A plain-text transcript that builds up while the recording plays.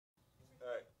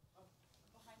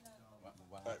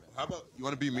How about you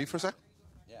want to be me for a sec?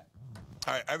 Yeah.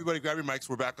 All right, everybody, grab your mics.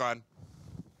 We're back on.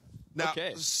 Now,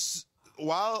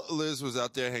 while Liz was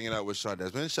out there hanging out with Sean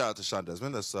Desmond, shout out to Sean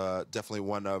Desmond. That's definitely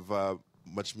one of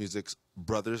Much Music's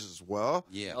brothers as well.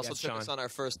 Yeah. Also took us on our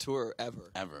first tour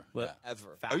ever. Ever. Yeah.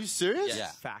 Ever. Are you serious? Yes. Yeah.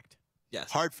 Fact. Yes.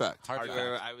 Hard fact. Hard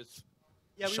fact. I was.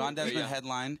 Yeah, Sean Desmond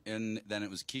headlined, and then it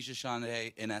was Keisha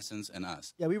Shande, In Essence, and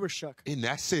us. Yeah, we were shook. In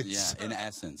essence. Yeah, In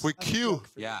Essence. With Q.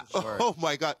 Yeah, sure. Oh,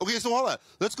 my God. Okay, so hold on.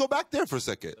 Let's go back there for a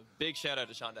second. Big shout out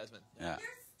to Sean Desmond. Yeah. You're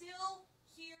still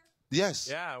here. Yes.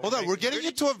 Yeah. Hold on. We're getting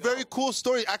into a very cool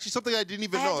story. Actually, something I didn't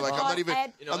even know. Like, I'm not even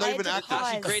active.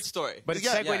 Actually, great story. But it's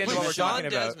Yeah, segued yeah. into what we're Sean talking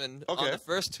about. Desmond on the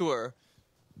first tour,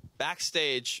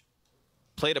 backstage,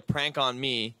 played a prank on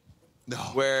me. No.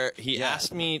 Where he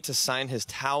asked me to sign his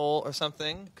towel or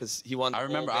something because he wanted. I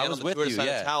remember. The whole I was band on the with tour to you. sign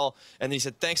Yeah. a towel, and he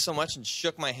said thanks so much and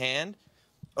shook my hand.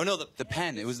 Oh no, the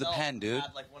pen. It was the pen, dude.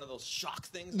 Had, like one of those shock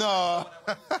things. No.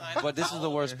 But this is the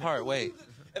worst part. Wait.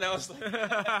 And I was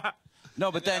like. No,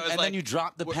 but then and then you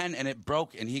dropped the pen and it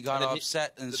broke, and he got all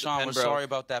upset. And Sean was sorry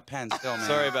about that pen. Still, man.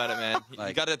 Sorry about it, man.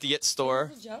 You got it at the It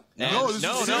store. No, this is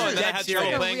no. serious. And then I had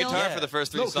trouble playing guitar for the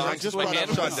first 3 No, songs. I just brought up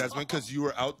Sean Desmond because you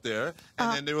were out there,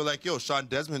 and then they were like, "Yo, Sean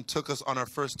Desmond took us on our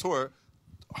first tour."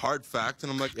 Hard fact,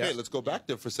 and I'm like, "Hey, let's go back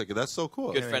there for a second. That's so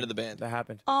cool." Good friend of the band. That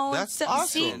happened. Oh, That's so, awesome.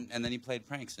 see, And then he played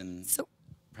pranks and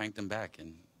pranked them back.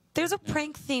 And there's a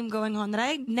prank theme going on that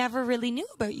I never really knew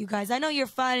about you guys. I know you're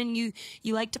fun and you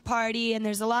like to party, and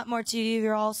there's a lot more to you.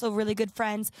 You're also really good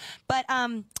friends. But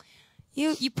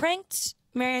you pranked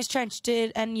Marius Trench,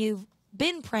 and you've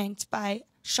been pranked by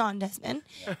Sean Desmond.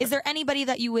 Is there anybody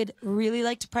that you would really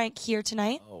like to prank here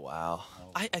tonight? Oh wow!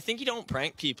 I think you don't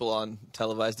prank people on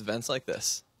televised events like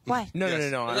this. Why? No.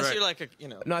 Unless you're like a,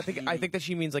 No, I think that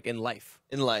she means like in life.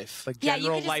 in life. Like Yeah, you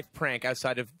general could just- life prank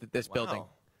outside of this building.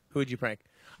 Who would you prank?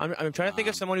 I'm trying to think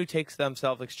of someone who takes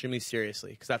themselves extremely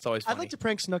seriously, because that's always funny. I'd like to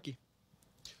prank Snooki.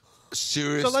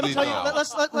 Seriously, So let me tell you. no.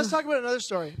 Let's talk about another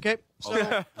story. Okay. So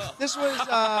this was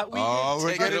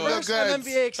we're getting the first goods.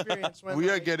 MMVA experience. When, We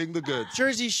are getting the goods.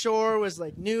 Jersey Shore was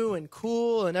like new and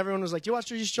cool, and everyone was like, "Do you watch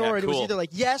Jersey Shore?" Yeah, and it was cool. either like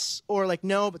yes or like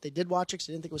no, but they did watch it because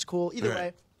they didn't think it was cool. Either Right.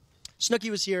 way, Snooki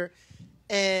was here,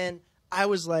 and I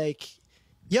was like,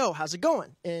 "Yo, how's it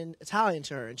going?" in Italian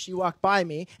to her, and she walked by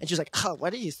me, and she was like, "Oh,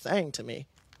 what are you saying to me?"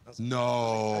 No.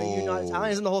 Are you not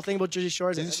Italian? Isn't the whole thing about Jersey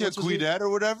Shore? Isn't she a Guidette or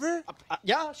whatever?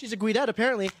 Yeah, she's a Guidette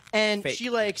apparently, and Fake. she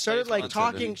like started like Fake.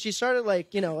 talking. She started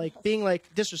like like being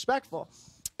like disrespectful,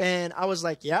 and I was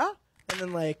like, yeah, and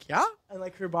then like yeah, and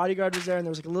like her bodyguard was there, and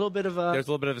there was like a little bit of a There's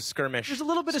a little bit of a skirmish. there's a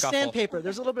little bit of scuffle. sandpaper.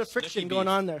 There's a little bit of friction Snooki going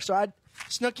beef. on there. So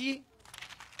Snooki,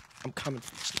 I'm coming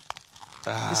for you.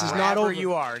 Snooki. This is not Wherever over.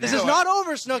 you are This now. is not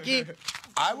over, Snooki.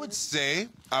 I would say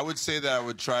that I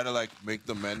would try to like make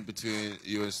the men between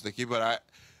you and Snooki, but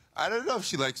I don't know if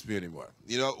she likes me anymore.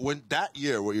 You know, when that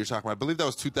year, what you're talking about, I believe that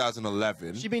was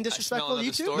 2011. She being disrespectful to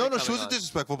you too? story. No, she coming wasn't on.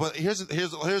 disrespectful. But here's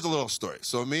a little story.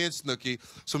 So me and Snooki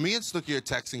are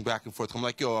texting back and forth. I'm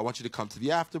like, yo, I want you to come to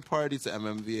the after party, to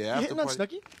MMVA You after hitting on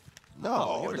party. Snooki?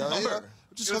 No, your number.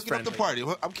 just It was hooking up the friendly.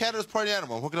 party. I'm Canada's party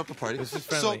animal. I'm hooking up the party. This is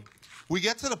So friendly. we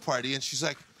get to the party and she's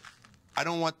like, I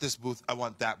don't want this booth. I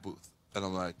want that booth. And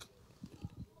I'm like,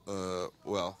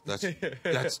 well, that's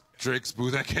Drake's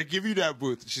booth. I can't give you that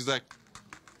booth. She's like,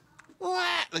 wah.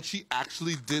 Like she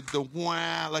actually did the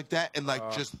wah like that and like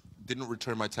just didn't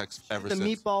return my text ever The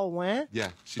since. meatball wah? Yeah,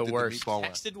 she The did worst. the meatball wah.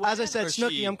 Texted As I said, or Snooki,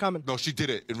 she- I'm coming. No, she did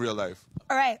it in real life.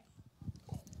 All right.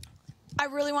 I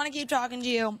really want to keep talking to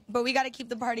you, but we got to keep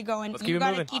the party going. Let's You keep it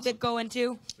got to moving. keep it going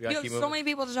too. We You gotta have keep so moving. many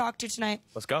people to talk to tonight.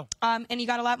 Let's go. And you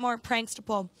got a lot more pranks to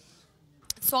pull.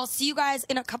 So I'll see you guys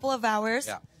in a couple of hours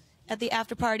Yeah. at the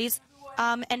after parties.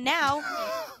 And now,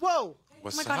 Whoa!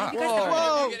 What's oh my God, up? have you guys ever?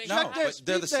 Whoa! No, Check this. but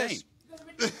they're the peep same.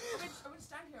 this.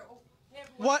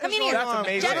 What Come is in here. going That's on?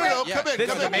 amazing. Jedward. Yeah. Come in, This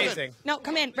come is in, come in. amazing. No,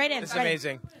 come in, right in. This is right in.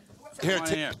 amazing. Here, Come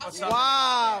on here.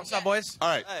 Wow! What's up, boys? All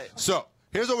right. So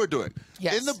here's what we're doing.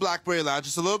 Yes. In the Blackberry Lounge,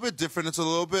 it's a little bit different. It's a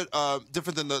little bit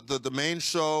different than the main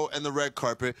show and the red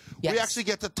carpet. We Yes. actually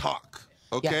get to talk.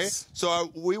 Okay, Yes. so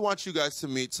we want you guys to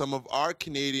meet some of our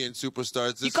Canadian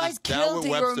superstars. This You guys is Down killed with it.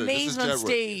 You were Webster. This is amazing on Jedward.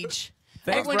 stage.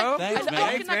 Thanks, Everyone- bro. Thanks, I man. love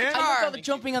Thanks, that man. guitar. I love the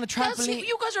jumping on the Yes, trampoline.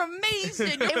 you guys are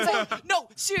amazing. It was like, no,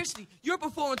 seriously, your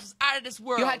performance was out of this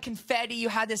world. You had confetti. You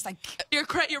had this like. You're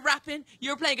rapping.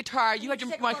 You're playing guitar. You had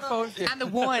your microphone. And the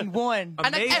one. And like,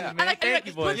 Amazing, and man. like, Thank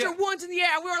you, boys. put your ones in the air.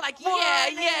 And we were like, yeah.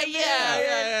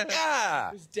 Yeah.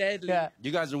 It was deadly. Yeah.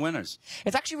 You guys are winners.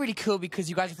 It's actually really cool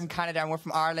because you guys are from Canada and we're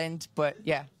from Ireland. But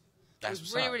yeah. It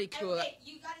was really, really cool. Okay,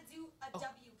 you got to do a W.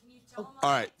 Can you All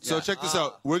right, so check this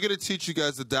out. We're going to teach you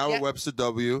guys the downward Webster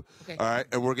W. Okay. All right,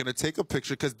 and we're going to take a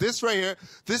picture because this right here,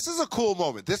 this is a cool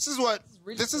moment. This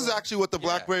is actually what the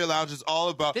Blackberry Lounge is all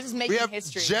about. This is making we have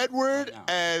history. Jedward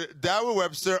and downward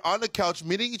Webster on the couch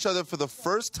meeting each other for the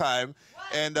first time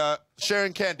and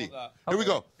sharing candy. Here we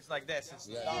go. It's like this. It's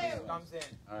thumbs in.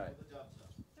 All right.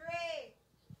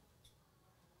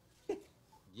 3.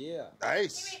 Yeah.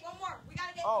 Nice. Wait, one more. We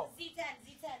gotta get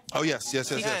Z10. Oh, yes.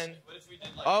 10.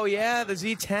 Oh, yeah, the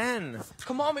Z10.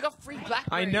 Come on, we got free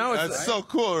Blackberry. I know. That's so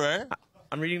cool, right?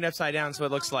 I'm reading it upside down, so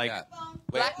it looks like. Yeah.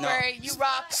 Blackberry, you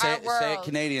rock Say, our world. say it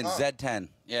Canadian. Z10.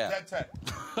 Yeah. 10.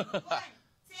 1, 2, 3.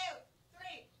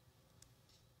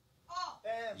 Oh.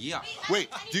 Yeah. Wait,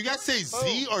 do you guys say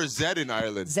Z or Z in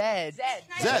Ireland? Zed. Z.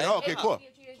 Oh, okay, cool. Can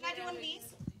I do one of these?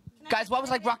 Guys, what was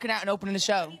like rocking out and opening the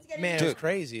show? Man, it was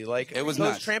crazy. Like, It was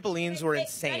those nuts. trampolines were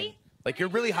insane. Like, you're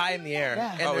really high in the air.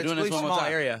 Yeah. And Oh, we're it's doing a this really one more small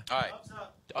time. area. All right.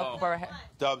 Up for our head.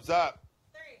 Dubs up.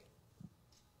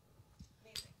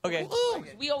 3. Okay.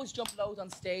 We always jump loads on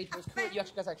stage, but it's cool that you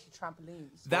actually guys are actually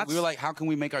trampolines. That's, We were like, how can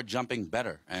we make our jumping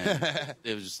better? And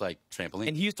it was just like trampoline.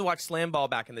 and he used to watch slam ball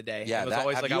back in the day. Yeah, It was that,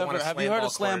 always have, like, you I want ever, a have slam you heard ball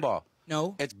of slam court. ball?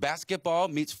 No. It's basketball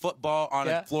meets football on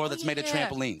Yeah. a floor that's made of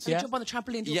trampolines. So you jump on the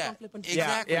trampoline, do a Yeah, front flip, and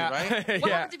exactly, Yeah. right? What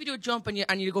Yeah. happens if you do a jump and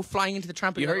you go flying into the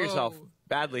trampoline? You hurt Oh. yourself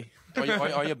badly.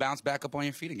 or you bounce back up on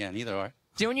your feet again, either or.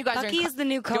 Do you know when you guys Bucky are is the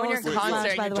new do you know when you're in co-host of concert,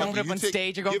 Flash, by you're the way. jumping up on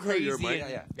stage, you're going give her your crazy. mic,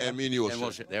 Yeah. and me and you will And share.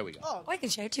 we'll share. There we go. Oh, I can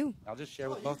share too. I'll just share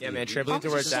with both Yeah, of man, you. trampolines are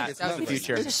where it's at. It's That's the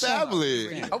future. It's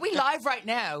family. Are we live right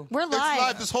now? We're live.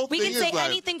 live. This whole we thing can is say live.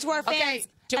 anything to our fans.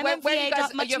 Okay. Where you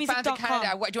guys are your fans in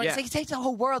Canada? MMVA.muchmusic.com. Do you want to say to the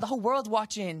whole world? The whole world's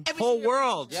watching. Whole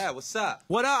world. Yeah, what's up?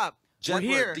 What up? We're Jedward,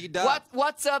 here. D-Dub.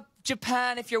 What's up,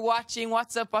 Japan? If you're watching,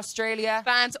 what's up, Australia?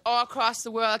 Fans all across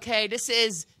the world. Okay, this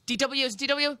is DW. Is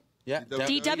DW? Yeah.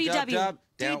 DWW.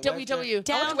 DWW.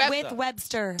 Down Web- with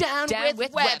Webster. Down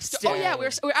with Webster. Oh yeah, we're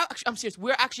actually, I'm serious.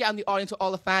 We're actually out in the audience with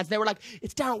all the fans. They were like,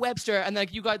 "It's Down Webster," and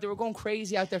like you guys, they were going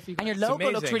crazy out there for you. And your logo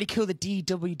amazing. looks really cool. The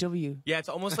DWW. Yeah, it's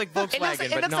almost like It looks Volkswagen,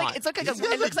 like, but not. it looks like These a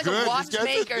guys look good. watchmaker.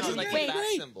 These guys look Wait,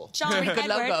 John Pretty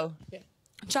good Edward. logo.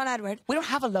 John Edward. We don't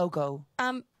have a logo.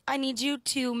 I need you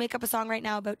to make up a song right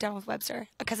now about Down with Webster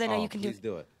because I know you can Please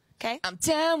do it. Okay. I'm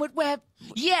down with Web.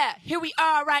 Yeah, here we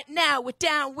are right now. We're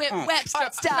down with Webster.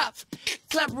 Stop.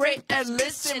 Collaborate and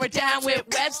listen. We're down with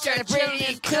Webster.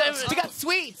 Brilliant. We got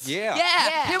sweets. Yeah.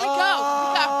 Yeah. Here we go. We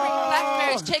got free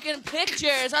Blackberries taking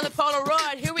pictures on the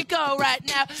Polaroid. Here we go right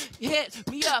now. Hit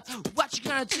me up. What you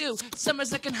gonna do?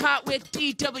 Summer's looking hot with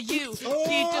DW. DW.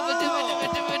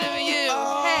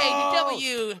 Hey,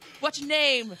 DW. What's your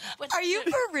name? Are you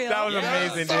for real? That was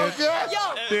amazing, dude. Yo,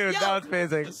 Dude, yo. that was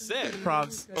amazing.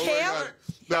 Props. Cam,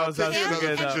 That was Take really another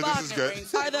good. picture. Buck. This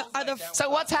is good. are the So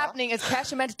what's happening is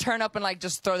Kesha meant to turn up and like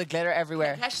just throw the glitter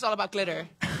everywhere. Kesha's all about glitter.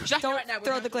 She's not here don't right now.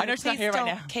 throw the glitter. I know she's not Please here right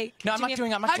don't. now. Cake. No, I'm Do not me a-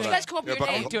 doing it. I'm not How'd doing you it. guys come up with Your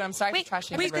your name? name? Dude, I'm sorry Wait, for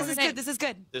trashing wait. This everyone. is good. This is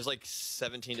good. There's like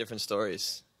 17 different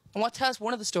stories. And what? Tell us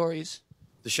one of the stories.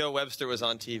 The show Webster was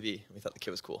on TV. We thought the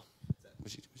kid was cool.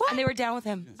 And they were down with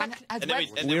him. And And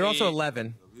then We were also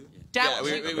 11. Yeah,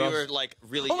 we were like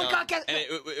really Oh my young, God, guys- and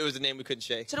it was a name we couldn't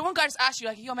shake. So the one guy just asked you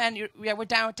like, "Yo, man, we're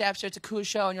down with Webster. It's a cool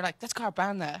show," and you're like, "Let's call our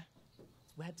band there."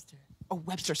 Webster. Oh,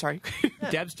 Webster. Sorry.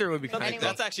 Debster would be kind of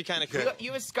That's actually kind of cool.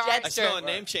 you and Scar. I smell a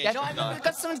name change. Yeah, coming no, on. I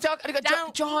got someone talk. I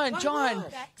got John.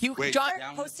 You, Wait. John.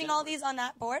 Posting all these on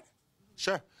that board.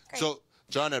 Sure. So,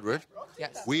 John Edward,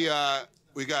 Yes. we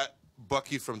got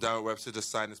Bucky from Down with Webster to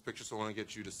sign this picture, so I want to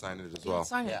get you to sign it as well.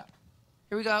 Sign it.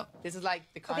 Here we go. This is like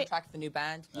the contract for the new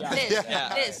band. Liz,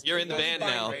 Yeah, Liz, you're in the band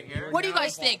now. what do you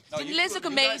guys think? Did Liz look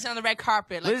amazing on the red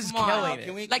carpet? Like, Liz is come on. killing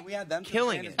it. Can we add them to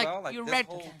killing the band it. as well? Like, you this read.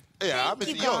 whole- Yeah, Thank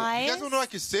you, yo, guys. you guys don't know I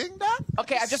can sing that?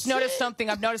 Okay, I've just noticed something.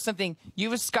 You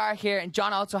have a scar here, and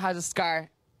John also has a scar.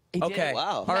 He did Okay. it.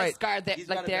 Wow. All right. Scar there, He's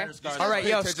like got a there. better scar. All right,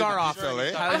 yo, Pay scar attention off. to the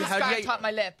detail, eh? I have a How'd scar you on get, top of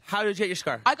my lip. how did you get your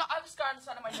scar? I have a scar on the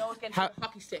side of my nose getting How, a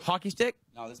hockey stick. hockey stick?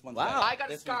 No, this one's I got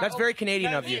a This scar. one- That's very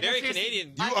Canadian of you. Very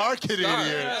Canadian. You are kidding me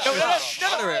here.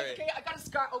 Honorary. Okay, I got a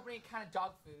scar opening kind of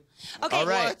dog food. Okay. All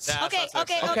right. Okay.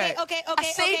 Okay. Okay. A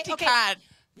safety pad.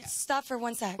 Stop for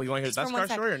 1 sec. Well, you wanna hear Just the for best 1 scar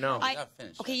sec. story or no? You gotta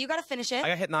finish Okay, you gotta finish it. I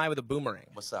got hit in the eye with a boomerang.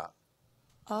 What's up?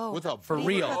 Oh, With a For What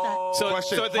do you real. think about that?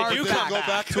 Question. So they Hard do fact. come Go back.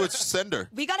 back to its sender.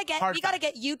 We gotta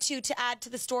get you two to add to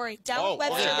the story. Down with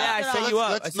Webster. okay. Yeah, I Webster. set you up.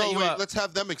 I Let's, set no, you wait, up. let's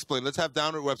have them explain. Let's have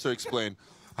Down with Webster explain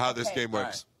how this game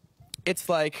works. It's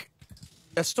like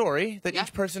a story that Yeah.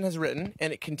 each person has written,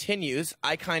 and it continues.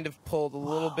 I kind of pulled a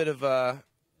little bit of a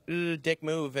dick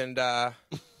move and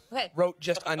Okay. wrote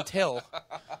just until.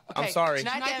 I'm sorry.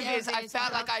 Tonight the game is I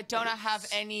felt like I don't have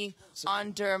any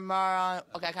under.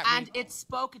 Okay, I can't read. And it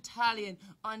spoke Italian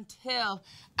until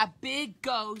a big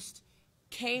ghost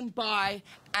came by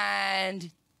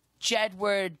and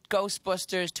Jedward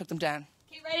Ghostbusters took them down.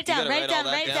 Okay, write it down. Write it down.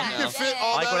 Write it down. You can fit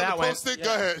all Like where that that in the went. post-it?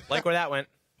 Go ahead. Like where that went.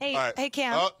 Hey, All right. hey,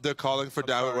 Cam. Oh, they're calling for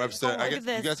David Webster. look at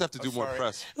this. You guys have to do more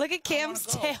press. Look at Cam's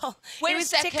tail. Wait it a was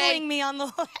sec, tickling hey. me on the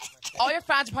leg. All your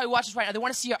fans are probably watching this right now. They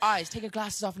want to see your eyes. Take your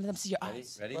glasses off and let them see your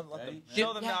eyes. Ready?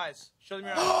 Show them your eyes. Show them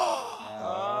your eyes.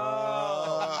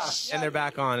 And they're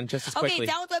back on just as quickly. Okay,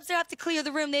 Down with Webster have to clear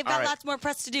the room. They've got All right. lots more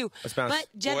press to do. Let's bounce. But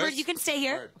Jedward, Boys? you can stay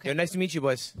here. Yo, nice to meet you,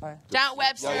 boys. Down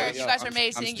Webster, you guys are I'm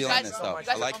amazing. You stealing guys, this stuff. you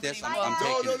guys I like this. I'm No,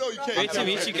 taking no, it. no, you can't. Great to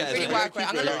meet you guys. Really work, right?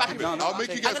 I'm gonna look back. I'll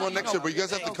make you guys one next year, but you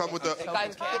guys have to come with the.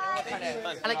 Guys,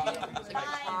 I like.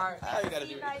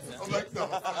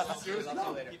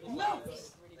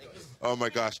 Oh my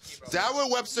gosh,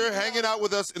 David Webster hanging out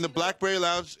with us in the Blackberry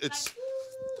Lounge. It's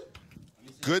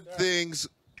good things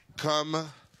come.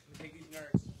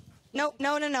 No.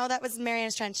 That was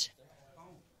Mariana's Trench.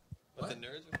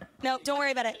 No, don't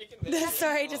worry about it.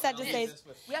 Sorry, just had to say.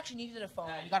 We actually needed a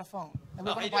phone. We got a phone. And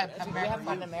we haven't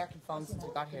found an American phone since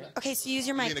we got here. Okay, so use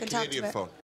your mic In a and talk to Canadian it. phone.